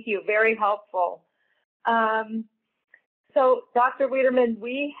 Great, thank you. Very helpful. So, Dr. Wiederman,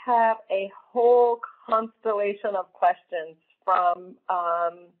 we have a whole constellation of questions from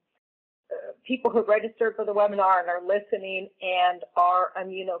people who registered for the webinar and are listening and are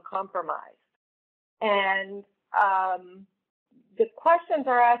immunocompromised. And the questions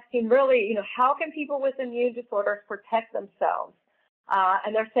are asking really, how can people with immune disorders protect themselves?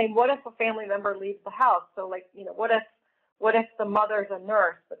 And they're saying, what if a family member leaves the house? So, what if the mother's a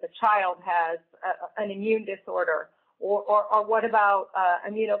nurse, but the child has an immune disorder? Or what about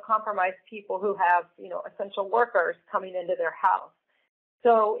immunocompromised people who have, essential workers coming into their house?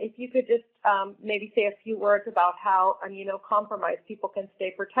 So if you could just maybe say a few words about how immunocompromised people can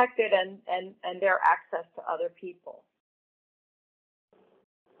stay protected and their access to other people.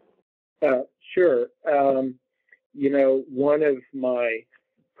 Sure. One of my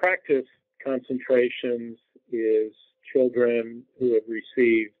practice concentrations is children who have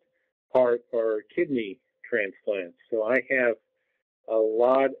received heart or kidney transplants. So I have a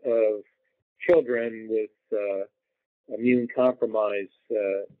lot of children with immune compromise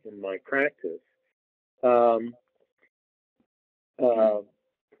in my practice. As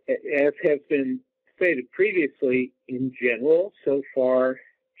has been stated previously, in general, so far,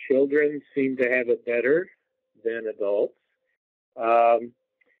 children seem to have it better than adults.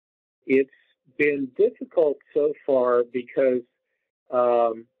 It's been difficult so far because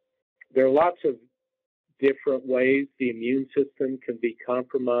there are lots of different ways the immune system can be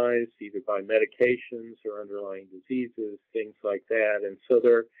compromised, either by medications or underlying diseases, things like that. And so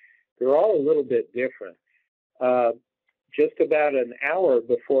they're all a little bit different. Just about an hour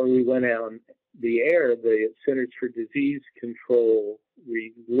before we went out on the air, the Centers for Disease Control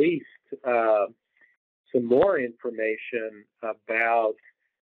released some more information about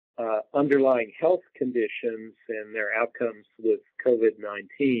underlying health conditions and their outcomes with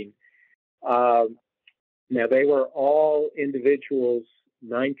COVID-19. Now, they were all individuals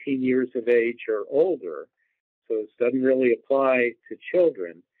 19 years of age or older, so this doesn't really apply to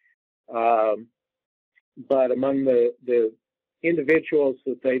children. But among the individuals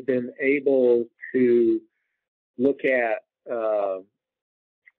that they've been able to look at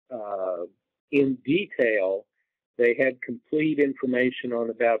in detail, they had complete information on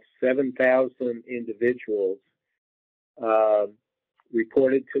about 7,000 individuals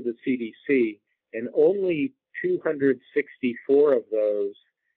reported to the CDC, and only 264 of those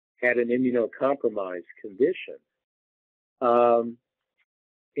had an immunocompromised condition. And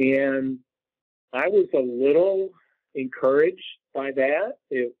I was a little encouraged by that.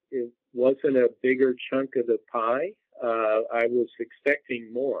 It wasn't a bigger chunk of the pie. I was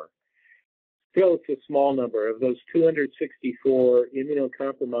expecting more. Still, it's a small number. Of those 264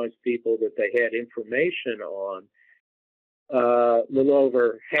 immunocompromised people that they had information on, a little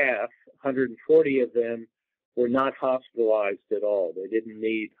over half, 140 of them, were not hospitalized at all. They didn't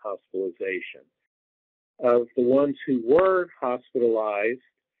need hospitalization. Of the ones who were hospitalized,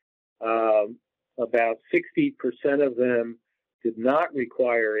 about 60% of them did not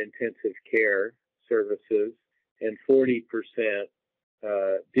require intensive care services, and 40%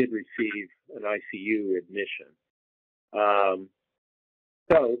 did receive an ICU admission.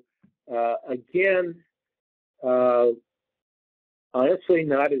 Again, honestly,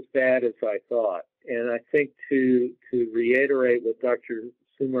 not as bad as I thought. And I think to reiterate what Dr.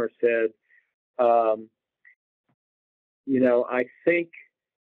 Summar said, I think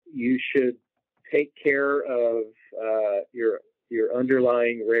you should take care of your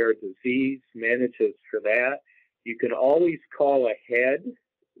underlying rare disease, manage us for that. You can always call ahead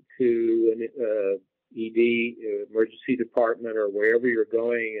to an ED, emergency department, or wherever you're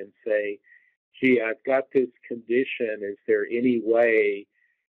going and say, gee, I've got this condition. Is there any way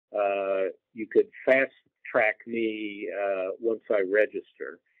you could fast track me once I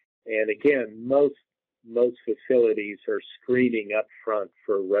register? And again, most facilities are screening up front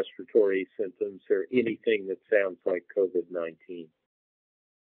for respiratory symptoms or anything that sounds like COVID-19.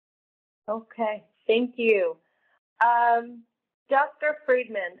 Okay, thank you. Dr.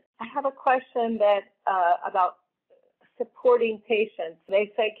 Freedman, I have a question that about supporting patients.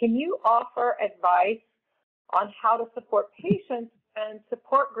 They say, can you offer advice on how to support patients, and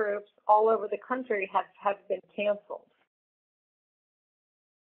support groups all over the country have been canceled?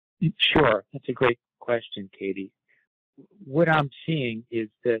 Sure. That's a great question, Katie. What I'm seeing is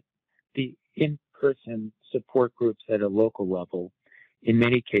that the in-person support groups at a local level, in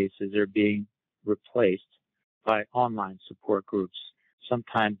many cases, are being replaced by online support groups,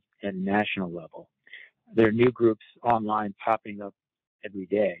 sometimes at a national level. There are new groups online popping up every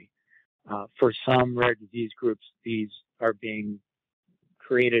day. For some rare disease groups, these are being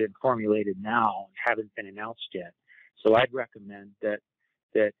created and formulated now and haven't been announced yet. So I'd recommend that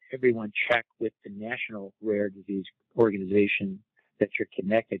everyone check with the national rare disease organization that you're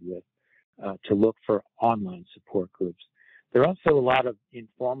connected with to look for online support groups. There are also a lot of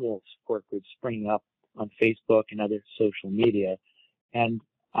informal support groups springing up on Facebook and other social media. And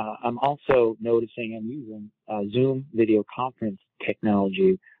I'm also noticing and using Zoom video conference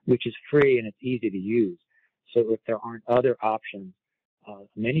technology, which is free and it's easy to use. So if there aren't other options,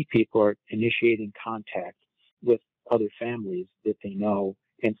 many people are initiating contact with other families that they know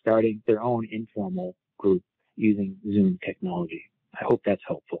and starting their own informal group using Zoom technology. I hope that's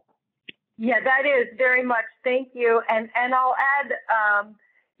helpful. Yeah, that is very much. Thank you. And I'll add,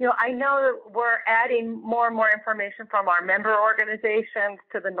 I know that we're adding more and more information from our member organizations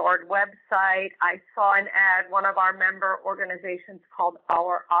to the NORD website. I saw an ad, one of our member organizations called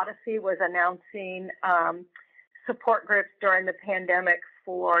Our Odyssey was announcing support groups during the pandemic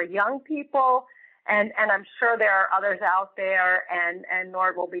for young people. And I'm sure there are others out there, and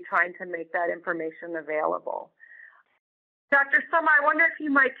NORD will be trying to make that information available. Dr. Summar, I wonder if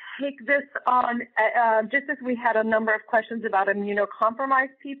you might take this on, just as we had a number of questions about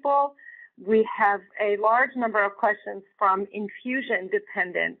immunocompromised people, we have a large number of questions from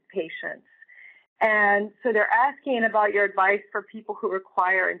infusion-dependent patients. And so they're asking about your advice for people who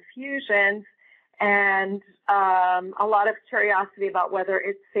require infusions, and a lot of curiosity about whether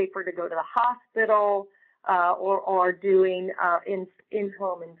it's safer to go to the hospital or doing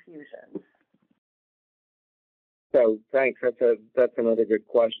in-home infusions. So thanks. That's another good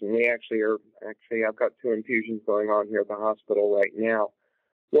question. I've got 2 infusions going on here at the hospital right now.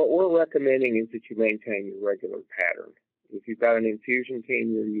 What we're recommending is that you maintain your regular pattern. If you've got an infusion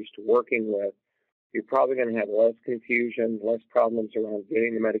team you're used to working with, you're probably going to have less confusion, less problems around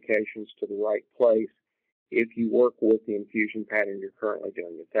getting the medications to the right place if you work with the infusion pattern you're currently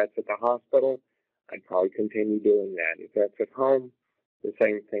doing. If that's at the hospital, I'd probably continue doing that. If that's at home, the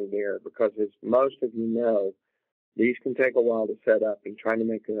same thing there, because as most of you know, these can take a while to set up, and trying to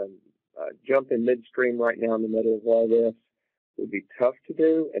make a jump in midstream right now in the middle of all this would be tough to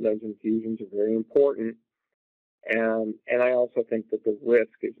do, and those infusions are very important. And I also think that the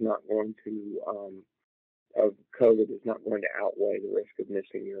risk is not going to, of COVID is not going to outweigh the risk of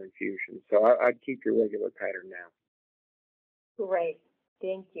missing your infusion. So I'd keep your regular pattern now. Great.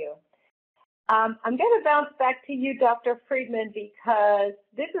 Thank you. I'm going to bounce back to you, Dr. Freedman, because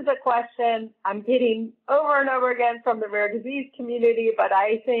this is a question I'm getting over and over again from the rare disease community, but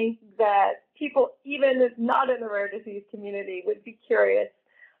I think that people, even if not in the rare disease community, would be curious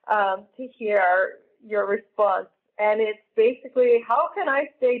to hear your response. And it's basically, how can I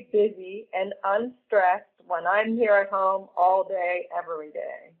stay busy and unstressed when I'm here at home all day, every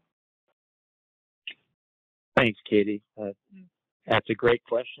day? Thanks, Katie. That's a great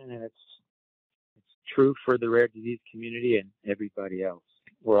question, and it's true for the rare disease community and everybody else.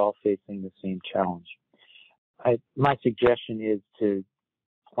 We're all facing the same challenge. My suggestion is to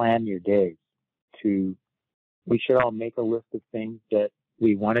plan your days. We should all make a list of things that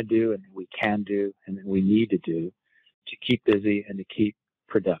we want to do and that we can do and that we need to do to keep busy and to keep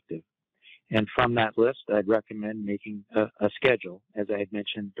productive. And from that list, I'd recommend making a schedule. As I had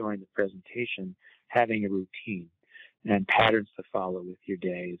mentioned during the presentation, having a routine and patterns to follow with your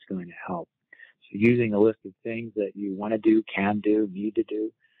day is going to help. So using a list of things that you want to do, can do, need to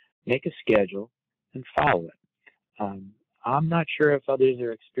do, make a schedule and follow it. I'm not sure if others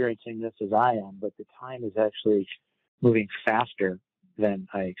are experiencing this as I am, but the time is actually moving faster than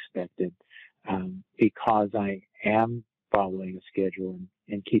I expected because I am following a schedule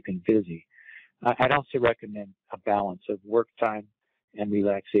and keeping busy. I'd also recommend a balance of work time and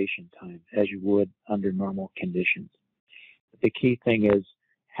relaxation time as you would under normal conditions. The key thing is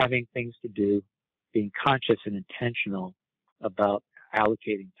having things to do, being conscious and intentional about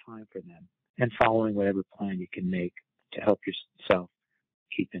allocating time for them, and following whatever plan you can make to help yourself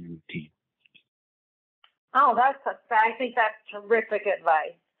keep in a routine. Oh, I think that's terrific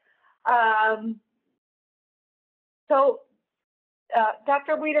advice. So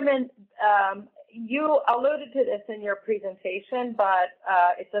Dr. Wiederman, you alluded to this in your presentation, but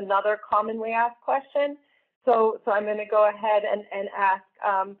it's another commonly asked question. So I'm going to go ahead and ask.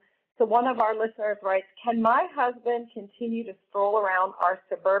 So one of our listeners writes, can my husband continue to stroll around our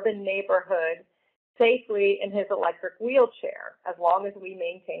suburban neighborhood safely in his electric wheelchair as long as we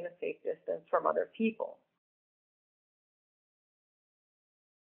maintain a safe distance from other people?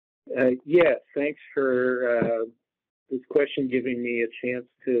 Yes, thanks for this question giving me a chance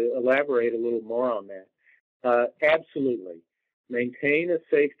to elaborate a little more on that. Absolutely. Maintain a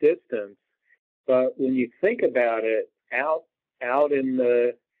safe distance, but when you think about it, out in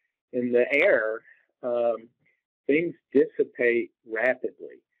the air, things dissipate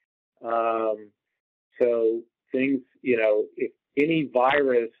rapidly. So things, if any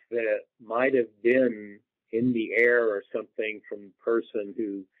virus that might have been in the air or something from the person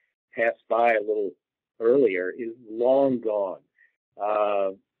who passed by a little earlier is long gone.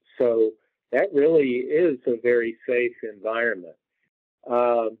 So that really is a very safe environment.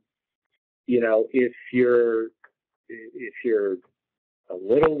 If you're a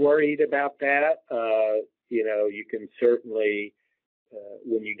little worried about that, you can certainly,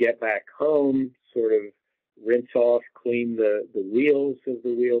 when you get back home, sort of rinse off, clean the wheels of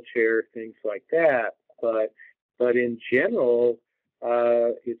the wheelchair, things like that. But in general,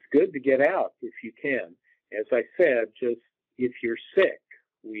 it's good to get out if you can. As I said, just if you're sick,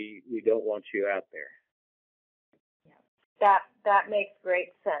 we don't want you out there. Yeah, that makes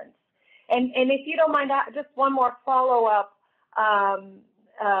great sense. And if you don't mind, just one more follow-up.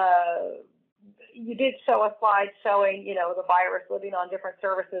 You did show a slide showing, the virus living on different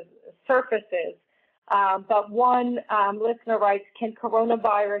surfaces. But one listener writes, can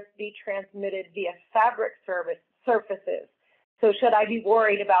coronavirus be transmitted via fabric surfaces? So should I be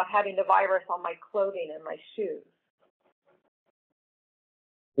worried about having the virus on my clothing and my shoes?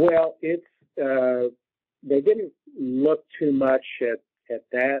 Well, they didn't look too much at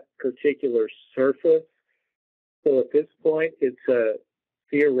that particular surface. So at this point, it's a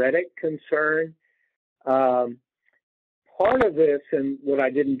theoretic concern. Part of this, and what I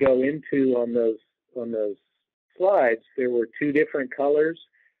didn't go into on those slides, there were two different colors.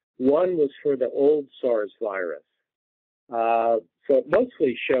 One was for the old SARS virus. So it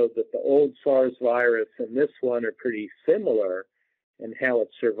mostly showed that the old SARS virus and this one are pretty similar in how it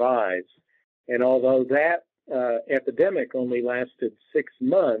survives. And although that epidemic only lasted 6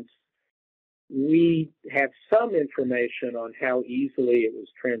 months, we have some information on how easily it was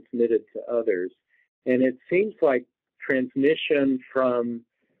transmitted to others. And it seems like transmission from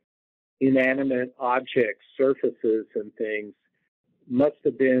inanimate objects, surfaces, and things must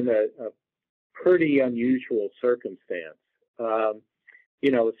have been a pretty unusual circumstance.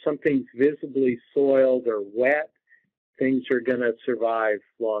 If something's visibly soiled or wet, things are going to survive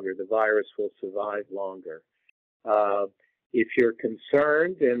longer. The virus will survive longer. If you're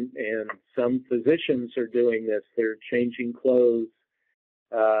concerned, and some physicians are doing this, they're changing clothes,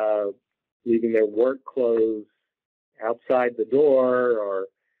 leaving their work clothes outside the door, or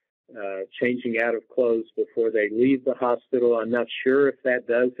changing out of clothes before they leave the hospital. I'm not sure if that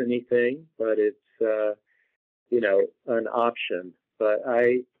does anything, but it's an option. But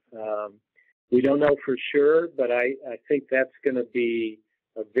we don't know for sure, but I think that's going to be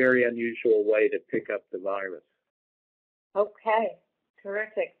a very unusual way to pick up the virus. Okay,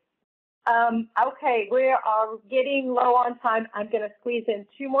 terrific. Okay, we are getting low on time. I'm going to squeeze in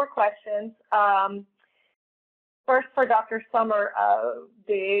 2 more questions. First, for Dr. Summar,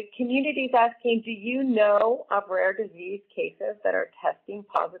 the community is asking, do you know of rare disease cases that are testing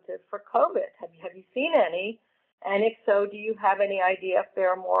positive for COVID? Have you seen any? And if so, do you have any idea if there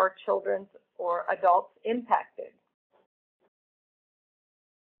are more children or adults impacted?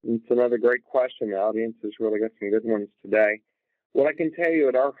 It's another great question. The audience has really got some good ones today. What I can tell you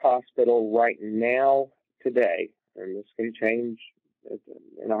at our hospital right now, today, and this can change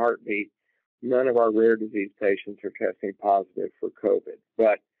in a heartbeat, none of our rare disease patients are testing positive for COVID.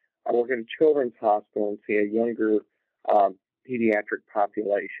 But I work in a children's hospital and see a younger pediatric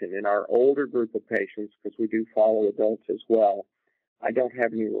population. In our older group of patients, because we do follow adults as well, I don't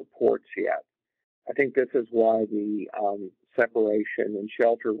have any reports yet. I think this is why the separation and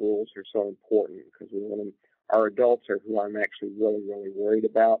shelter rules are so important, because we want our adults are who I'm actually really, really worried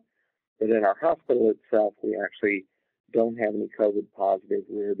about. But in our hospital itself, we actually don't have any COVID positive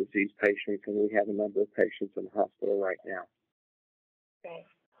rare disease patients, and we have a number of patients in the hospital right now. Okay.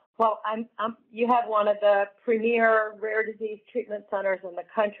 Well, you have one of the premier rare disease treatment centers in the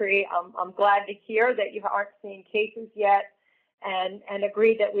country. I'm glad to hear that you aren't seeing cases yet, and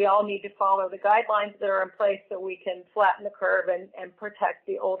agreed that we all need to follow the guidelines that are in place so we can flatten the curve and protect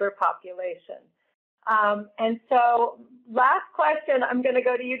the older population. And so last question, I'm going to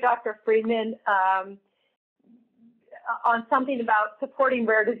go to you, Dr. Freedman, on something about supporting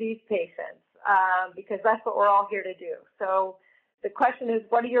rare disease patients, because that's what we're all here to do. So the question is,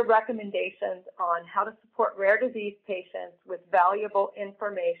 what are your recommendations on how to support rare disease patients with valuable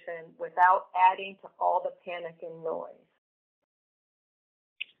information without adding to all the panic and noise?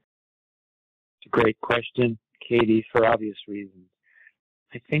 It's a great question, Katie, for obvious reasons.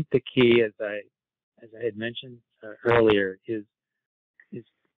 I think the key, as I had mentioned earlier, is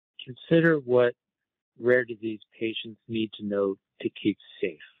consider what rare disease patients need to know to keep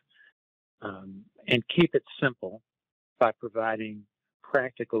safe, and keep it simple by providing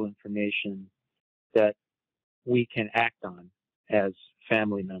practical information that we can act on as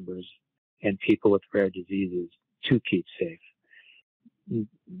family members and people with rare diseases to keep safe.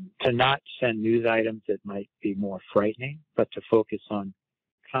 To not send news items that might be more frightening, but to focus on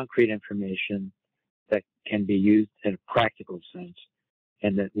concrete information that can be used in a practical sense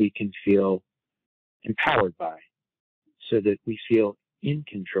and that we can feel empowered by, so that we feel in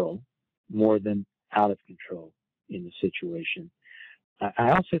control more than out of control in the situation.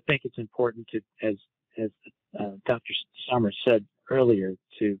 I also think it's important to, as Dr. Summar said earlier,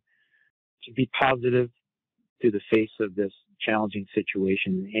 to be positive through the face of this challenging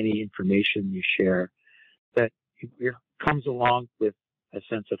situation. Any information you share that comes along with a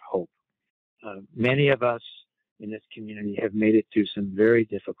sense of hope. Many of us in this community have made it through some very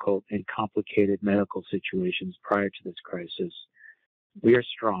difficult and complicated medical situations prior to this crisis. We are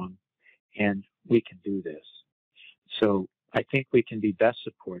strong, and we can do this. So I think we can be best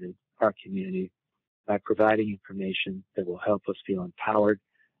supported, our community, by providing information that will help us feel empowered,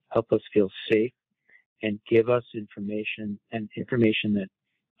 help us feel safe, and give us information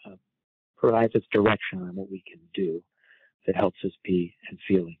that provides us direction on what we can do that helps us be and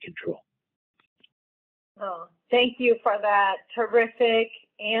feel in control. Oh, thank you for that terrific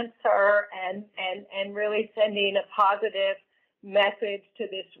answer and really sending a positive message to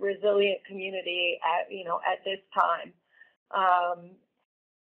this resilient community at this time.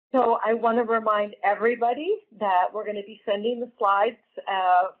 So I want to remind everybody that we're going to be sending the slides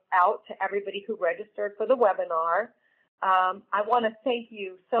out to everybody who registered for the webinar. I want to thank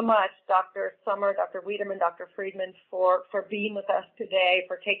you so much, Dr. Summar, Dr. Wiederman, Dr. Freedman, for being with us today,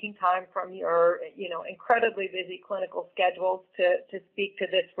 for taking time from your incredibly busy clinical schedules to speak to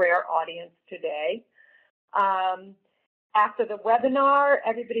this rare audience today. After the webinar,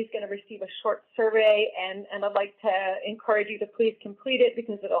 everybody's going to receive a short survey, and I'd like to encourage you to please complete it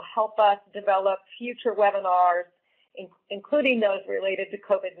because it'll help us develop future webinars, including those related to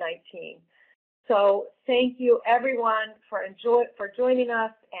COVID-19. So thank you, everyone, for joining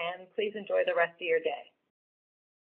us, and please enjoy the rest of your day.